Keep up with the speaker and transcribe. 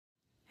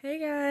Hey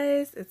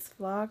guys, it's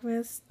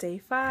Vlogmas Day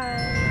 5.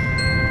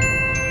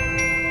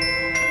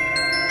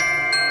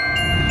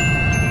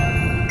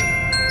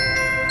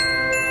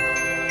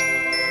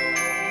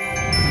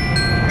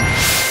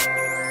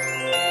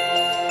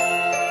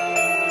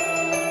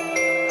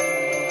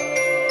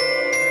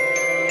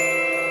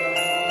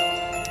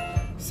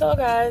 So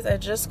guys, I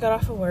just got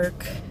off of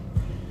work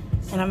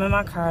and I'm in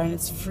my car and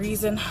it's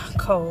freezing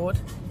cold,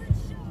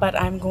 but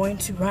I'm going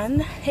to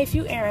run a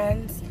few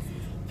errands,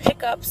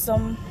 pick up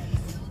some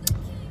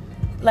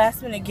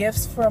last minute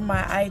gifts for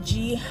my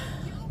IG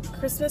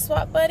Christmas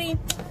swap buddy.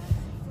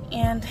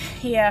 And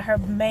yeah, her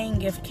main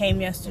gift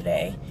came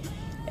yesterday.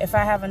 If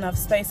I have enough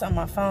space on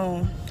my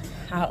phone,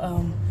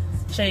 I'll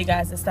show you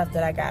guys the stuff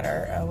that I got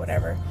her or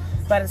whatever.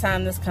 By the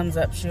time this comes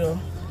up, well,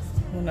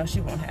 no,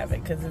 she won't have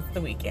it because it's the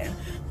weekend.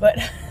 But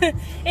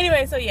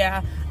anyway, so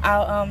yeah,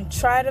 I'll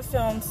try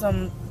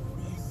to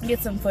get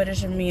some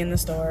footage of me in the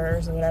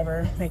stores or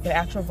whatever, make an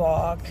actual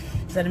vlog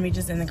instead of me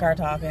just in the car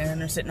talking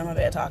or sitting on my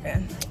bed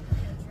talking.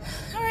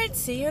 Alright,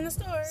 see you in the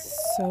store.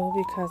 So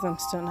because I'm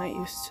still not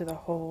used to the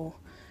whole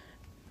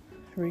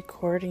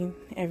recording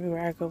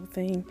everywhere I go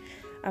thing,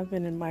 I've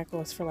been in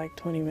Michael's for like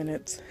 20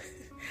 minutes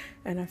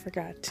and I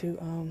forgot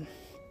to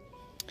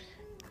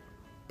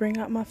bring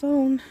out my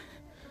phone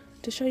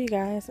to show you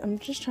guys. I'm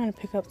just trying to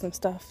pick up some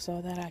stuff so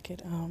that I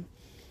could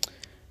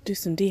do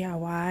some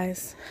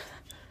DIYs.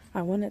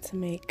 I wanted to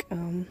make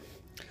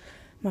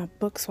my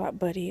book swap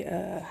buddy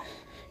a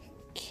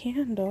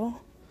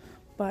candle,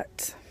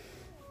 but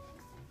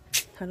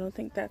I don't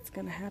think that's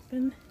gonna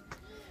happen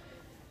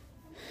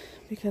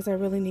because I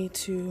really need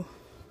to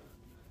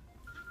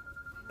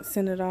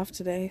send it off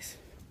today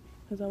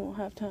because I won't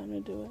have time to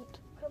do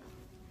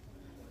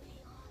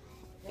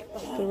it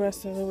the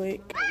rest of the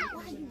week.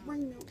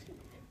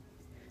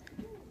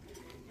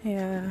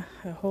 Yeah,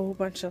 a whole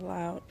bunch of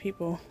loud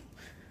people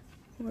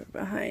were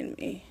behind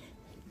me,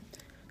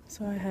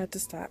 so I had to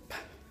stop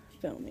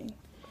filming.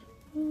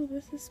 Oh,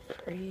 this is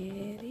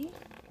pretty.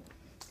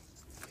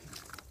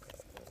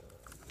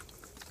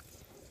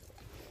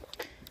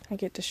 I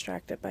get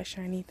distracted by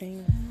shiny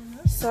things.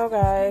 So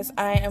guys,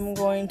 I am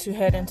going to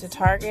head into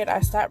Target.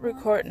 I stopped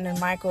recording in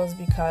Michael's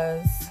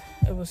because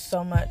it was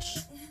so much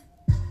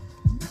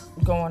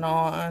going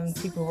on.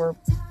 People were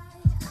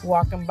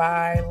walking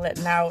by,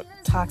 letting out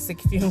toxic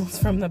fumes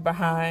from the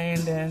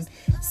behind and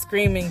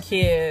screaming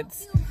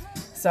kids.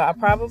 So I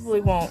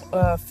probably won't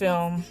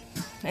film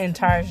in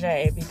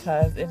Target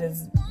because it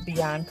is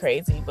beyond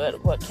crazy.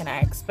 But what can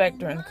I expect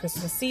during the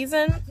Christmas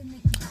season?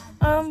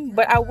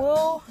 But I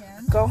will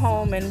go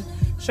home and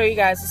show you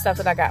guys the stuff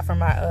that I got from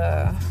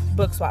my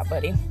book swap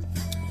buddy.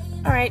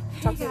 Alright,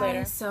 talk to you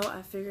later. So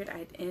I figured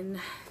I'd end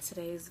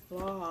today's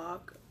vlog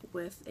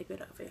with a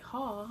bit of a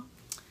haul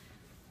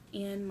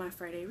and my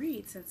Friday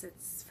read since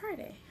it's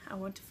Friday. I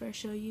want to first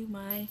show you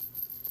my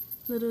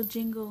little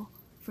jingle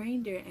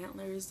reindeer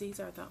antlers. These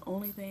are the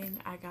only thing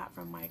I got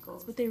from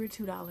Michael's, but they were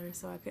 $2,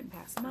 so I couldn't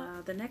pass them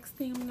up. The next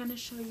thing I'm going to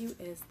show you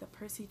is the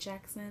Percy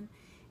Jackson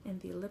and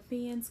the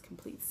Olympians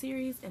complete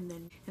series, and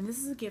this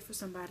is a gift for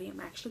somebody. I'm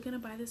actually going to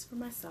buy this for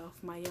myself.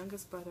 My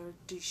youngest brother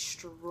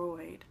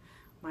destroyed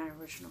my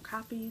original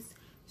copies,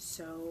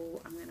 so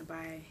I'm going to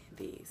buy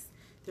these.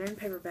 They're in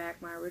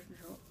paperback. My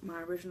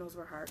originals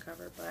were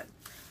hardcover, but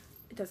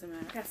it doesn't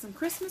matter. Got some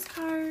Christmas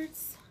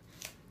cards.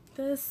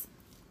 This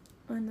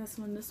and this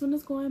one. This one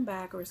is going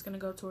back, or it's going to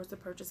go towards the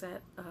purchase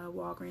at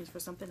Walgreens for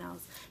something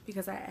else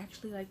because I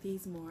actually like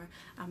these more.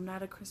 I'm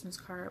not a Christmas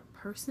card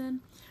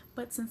person,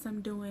 but since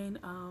I'm doing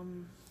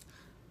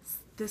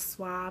this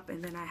swap,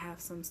 and then I have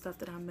some stuff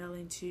that I'm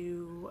mailing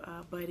to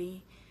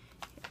Buddy,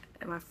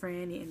 my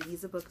friend, and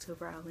he's a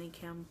booktuber. I'll link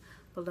him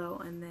below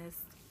on this.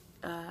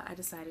 I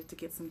decided to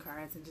get some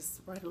cards and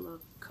just write a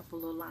couple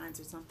little lines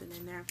or something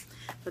in there.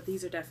 But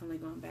these are definitely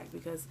going back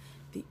because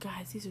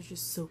guys, these are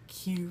just so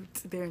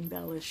cute. They're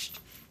embellished,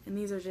 and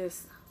these are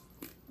just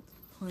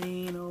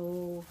plain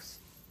old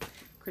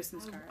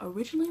Christmas cards. I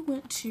originally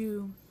went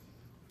to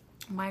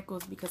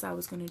Michael's because I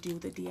was going to do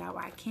the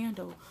DIY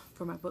candle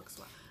for my book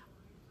swap,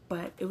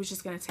 but it was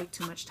just going to take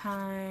too much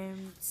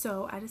time,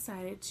 so I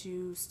decided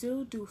to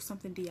still do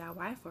something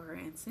DIY for her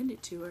and send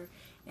it to her,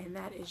 and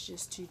that is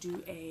just to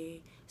do a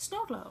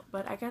snow globe.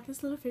 But I got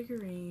this little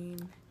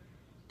figurine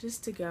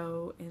just to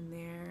go in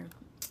there.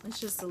 It's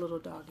just a little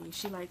doggy.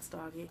 She likes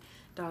doggies.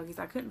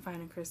 I couldn't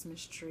find a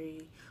Christmas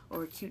tree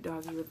or a cute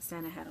doggy with a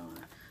Santa hat on,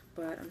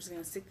 but I'm just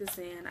going to stick this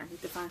in. I need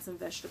to find some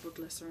vegetable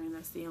glycerin.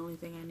 That's the only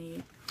thing I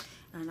need,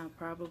 and I'll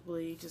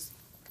probably just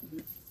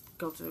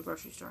go to the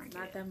grocery store and get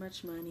not that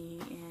much money,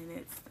 and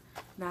it's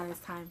not as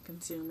time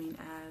consuming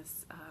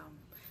as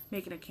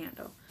making a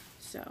candle.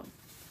 So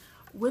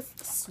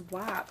with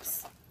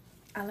swaps,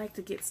 I like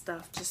to get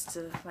stuff just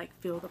to like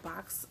fill the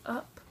box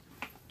up.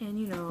 And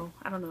you know,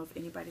 I don't know if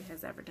anybody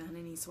has ever done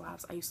any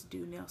swaps. I used to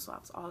do nail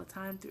swaps all the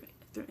time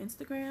through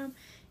Instagram,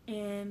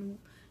 and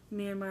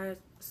me and my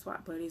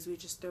swap buddies, we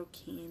just throw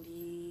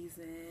candies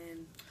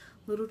and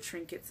little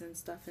trinkets and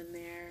stuff in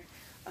there.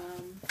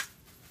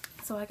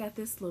 So I got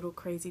this little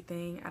crazy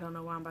thing. I don't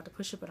know why I'm about to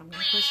push it, but I'm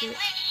gonna push it.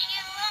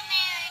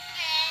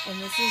 And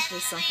this is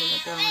just something to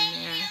throw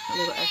in there, a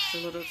little extra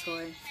little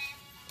toy.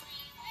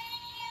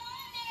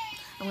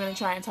 I'm going to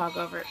try and talk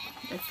over it.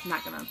 It's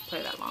not going to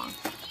play that long.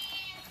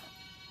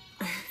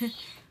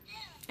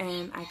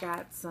 And I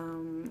got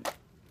some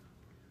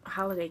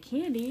holiday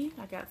candy.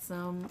 I got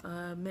some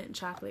mint and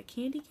chocolate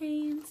candy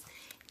canes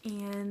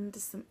and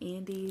some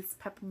Andes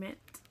peppermint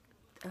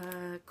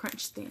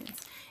crunch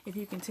thins. If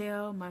you can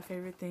tell, my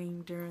favorite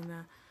thing during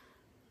the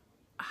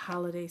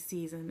holiday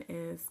season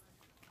is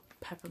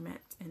peppermint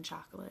and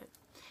chocolate.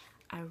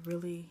 I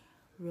really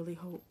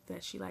hope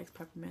that she likes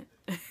peppermint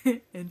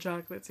and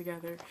chocolate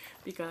together,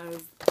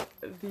 because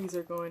these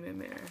are going in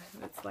there.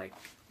 It's like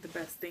the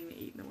best thing to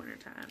eat in the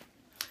wintertime.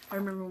 I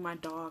remember when my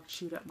dog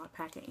chewed up my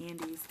pack of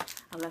Andes.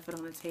 I left it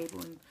on the table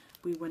and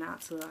we went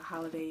out to a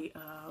holiday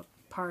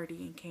party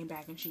and came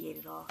back and she ate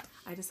it all.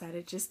 I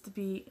decided just to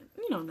be,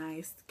 you know,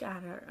 nice.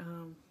 Got her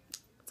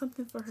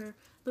something for her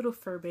little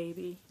fur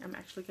baby. I'm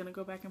actually going to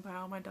go back and buy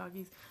all my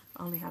doggies.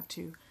 I only have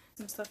 2.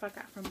 Some stuff I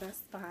got from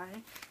Best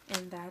Buy,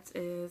 and that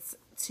is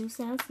 2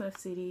 Sam Smith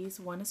CDs.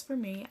 One is for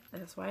me,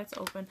 that's why it's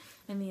open,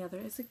 and the other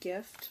is a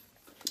gift.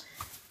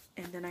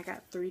 And then I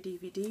got 3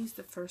 DVDs.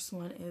 The first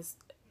one is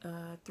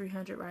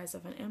 300 Rise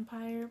of an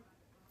Empire.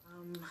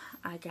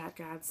 I got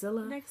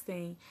Godzilla. Next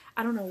thing,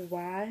 I don't know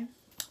why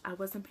I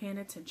wasn't paying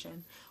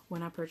attention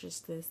when I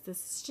purchased this. This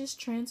is just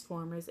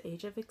Transformers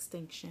Age of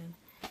Extinction.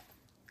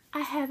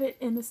 I have it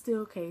in a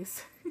still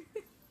case.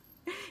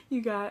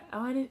 You got,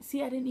 oh, I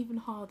didn't even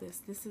haul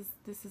this. This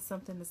is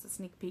something that's a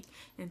sneak peek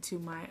into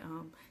my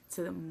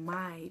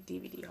my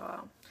DVD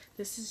haul.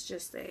 This is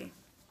just a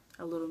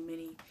little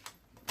mini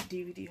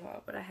DVD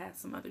haul, but I have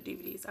some other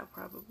DVDs I'll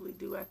probably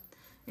do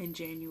in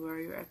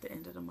January or at the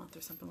end of the month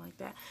or something like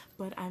that.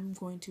 But I'm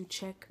going to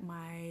check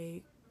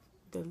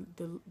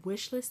the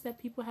wish list that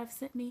people have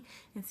sent me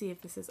and see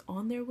if this is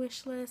on their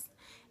wish list.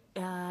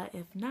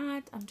 If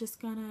not, I'm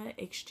just gonna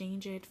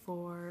exchange it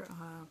for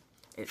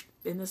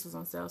and this was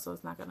on sale, so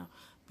it's not gonna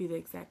be the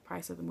exact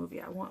price of the movie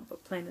I want,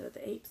 but Planet of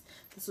the Apes,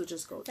 this will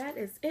just go. That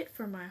is it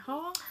for my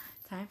haul.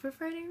 Time for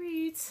Friday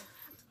reads.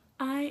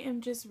 I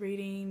am just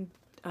reading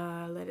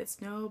Let It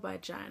Snow by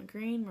John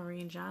Green,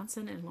 Maureen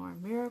Johnson, and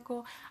Lauren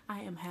Miracle.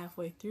 I am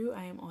halfway through.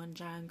 I am on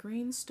John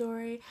Green's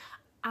story.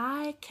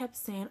 I kept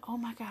saying, oh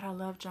my god, I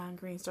love John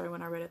Green's story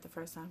when I read it the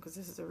first time, because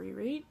this is a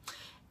reread,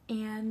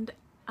 and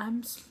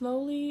I'm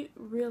slowly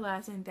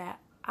realizing that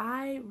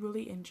I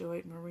really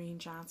enjoyed Maureen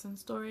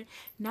Johnson's story.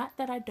 Not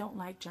that I don't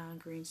like John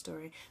Green's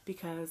story,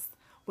 because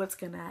what's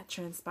gonna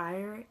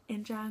transpire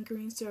in John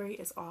Green's story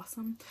is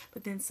awesome,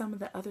 but then some of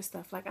the other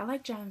stuff, like I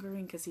like John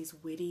Green because he's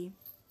witty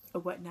or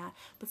whatnot,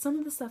 but some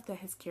of the stuff that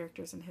his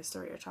characters in his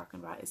story are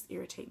talking about is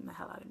irritating the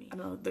hell out of me. I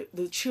know the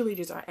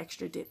cheerleaders are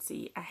extra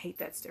ditzy. I hate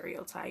that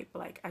stereotype.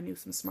 Like, I knew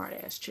some smart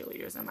ass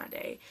cheerleaders in my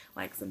day,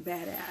 like some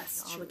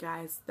badass. All the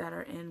guys that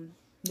are in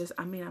this,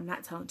 I mean, I'm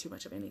not telling too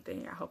much of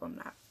anything, I hope I'm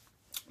not,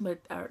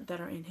 but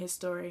that are in his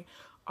story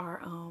are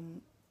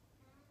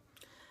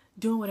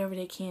doing whatever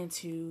they can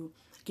to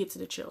get to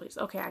the cheerleaders.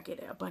 Okay, I get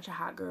it. A bunch of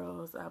hot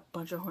girls, a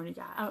bunch of horny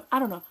guys. I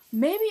don't know.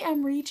 Maybe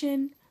I'm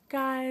reaching,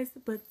 guys,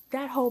 but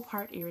that whole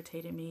part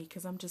irritated me,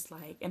 because I'm just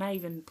like, and I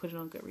even put it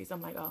on Goodreads.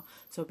 I'm like, oh,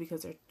 so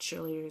because they're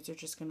cheerleaders, they're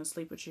just gonna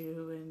sleep with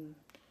you and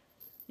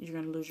you're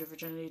gonna lose your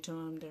virginity to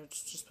them. They're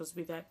just supposed to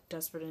be that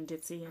desperate and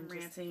ditzy and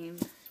ranting,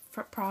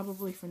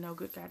 probably for no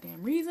good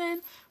goddamn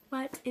reason,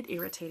 but it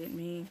irritated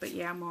me. But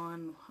yeah, I'm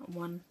on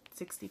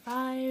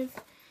 165,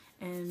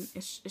 and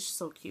it's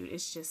so cute.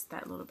 It's just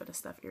that little bit of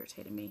stuff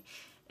irritated me,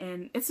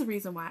 and it's the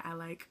reason why I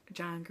like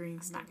John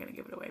Green's. Not gonna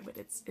give it away, but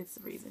it's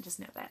the reason. Just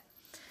know that.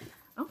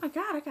 Oh my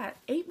god, I got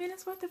 8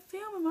 minutes worth of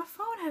film and my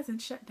phone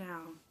hasn't shut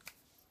down.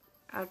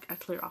 I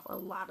clear off a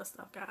lot of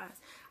stuff, guys.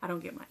 I don't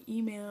get my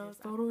emails,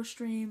 photo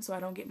stream, so I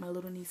don't get my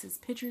little niece's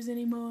pictures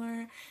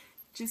anymore,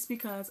 just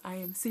because I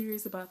am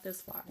serious about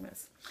this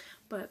Vlogmas.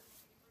 But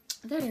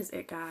that is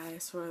it,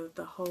 guys, for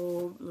the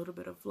whole little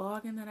bit of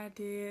vlogging that I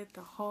did,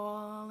 the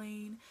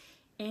hauling,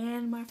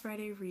 and my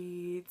Friday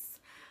reads.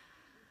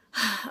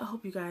 I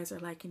hope you guys are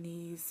liking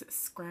these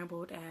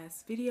scrambled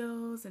ass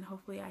videos, and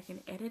hopefully I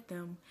can edit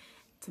them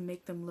to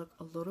make them look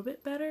a little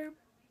bit better.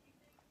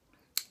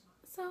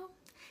 So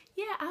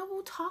yeah, I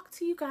will talk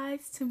to you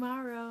guys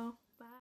tomorrow.